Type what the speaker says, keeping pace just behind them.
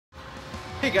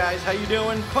Hey guys, how you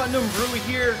doing? Putnam Brew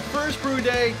here. First brew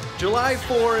day, July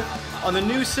 4th, on the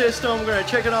new system. We're gonna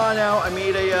check it on out. I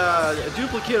made a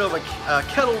duplicate of a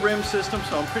kettle rim system,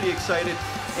 so I'm pretty excited.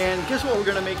 And guess what we're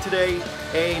gonna make today?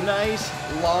 A nice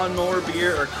lawnmower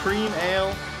beer or cream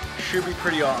ale. Should be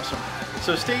pretty awesome.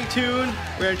 So stay tuned.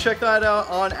 We're gonna check that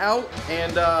out,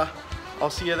 and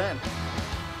I'll see you then.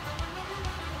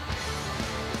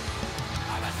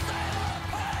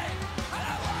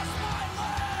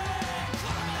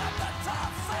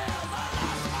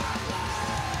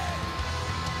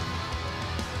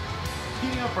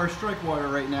 Heating up our strike water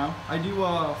right now. I do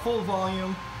a full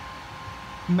volume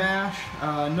mash,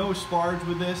 no sparge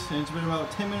with this, and it's been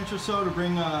about 10 minutes or so to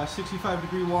bring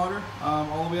 65-degree water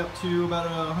all the way up to about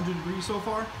 100 degrees so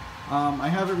far. I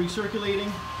have it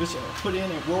recirculating. Just put in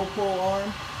a whirlpool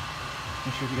arm.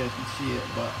 Not sure if you guys can see it,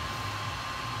 but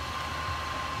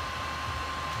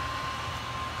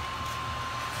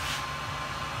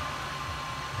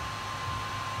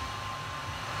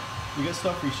we got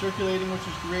stuff recirculating, which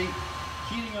is great.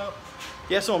 Heating up.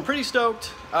 Yeah, so I'm pretty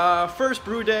stoked. First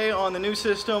brew day on the new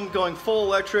system, going full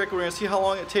electric. We're gonna see how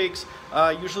long it takes.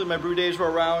 Usually my brew days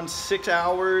were around 6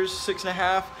 hours,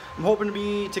 6.5. I'm hoping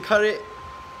to cut it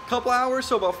a couple hours,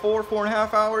 so about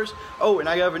 4.5 hours. Oh, and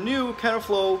I have a new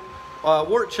Kettleflow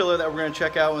wort chiller that we're gonna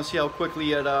check out and see how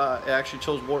quickly it actually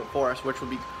chills wort for us, which would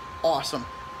be awesome.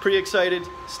 Pretty excited.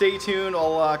 Stay tuned.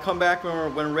 I'll come back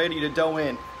when we're ready to dough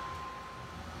in.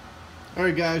 All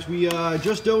right, guys, we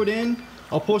just doughed in.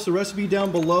 I'll post the recipe down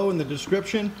below in the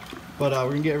description, but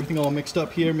we're gonna get everything all mixed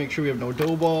up here, make sure we have no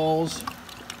dough balls,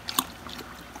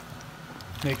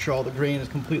 make sure all the grain is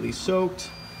completely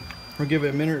soaked. We'll give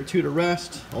it a minute or two to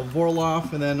rest. I'll boil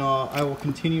off, and then I will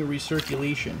continue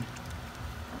recirculation.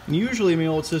 And usually in my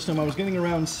old system, I was getting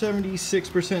around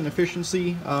 76%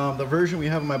 efficiency. The version we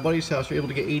have in my buddy's house, we're able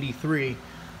to get 83.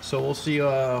 So we'll see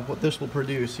what this will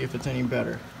produce, see if it's any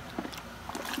better.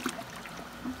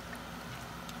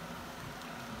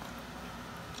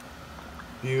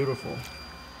 Beautiful.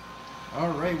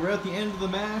 All right, we're at the end of the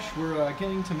mash. We're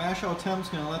getting to mash out temps.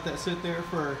 Gonna let that sit there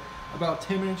for about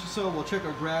 10 minutes or so. We'll check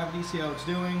our gravity, see how it's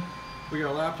doing. We got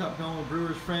our laptop going with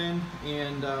Brewer's Friend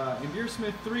and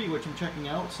Beersmith 3, which I'm checking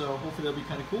out. So hopefully that'll be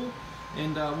kind of cool.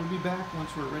 And we'll be back once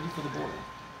we're ready for the boil.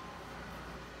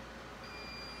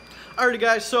 Alrighty,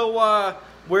 guys. So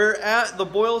we're at the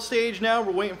boil stage now.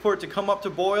 We're waiting for it to come up to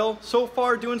boil. So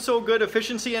far, doing so good.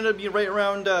 Efficiency ended up being right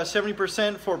around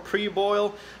 70% for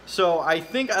pre-boil. So I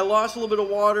think I lost a little bit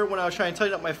of water when I was trying to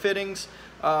tighten up my fittings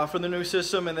for the new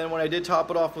system. And then when I did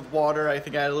top it off with water, I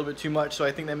think I had a little bit too much. So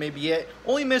I think that may be it.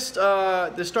 Only missed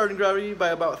the starting gravity by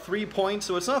about 3 points.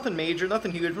 So it's nothing major,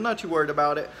 nothing huge. I'm not too worried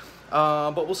about it.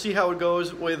 But we'll see how it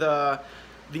goes with the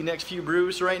next few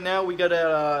brews. So right now we got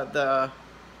the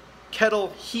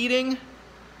kettle heating.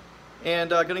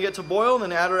 And gonna get to boil and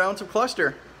then add our ounce of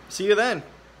cluster. See you then.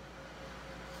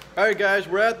 Alright guys,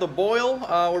 we're at the boil.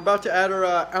 We're about to add our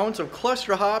ounce of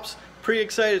cluster hops. Pretty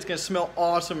excited, it's gonna smell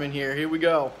awesome in here. Here we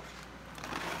go.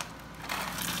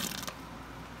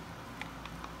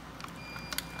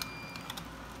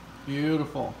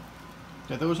 Beautiful.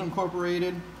 Got those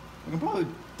incorporated. We can probably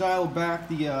dial back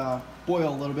the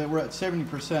boil a little bit. We're at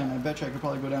 70%. I bet you I could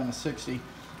probably go down to 60.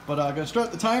 But I'm gonna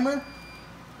start the timer.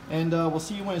 And we'll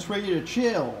see you when it's ready to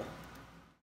chill.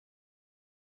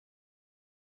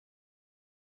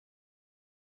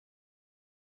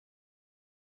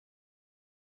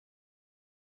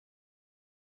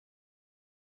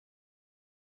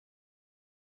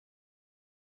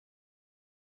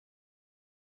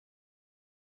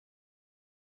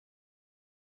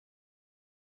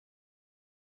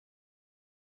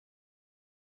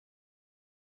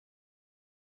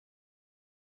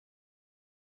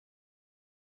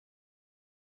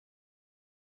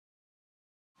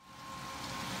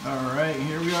 All right,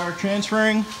 here we are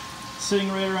transferring, sitting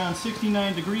right around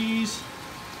 69 degrees.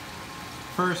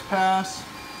 First pass,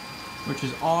 which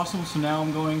is awesome. So now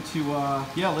I'm going to,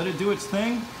 let it do its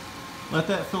thing. Let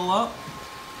that fill up.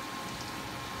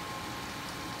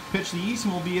 Pitch the yeast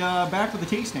and we'll be back with the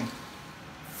tasting.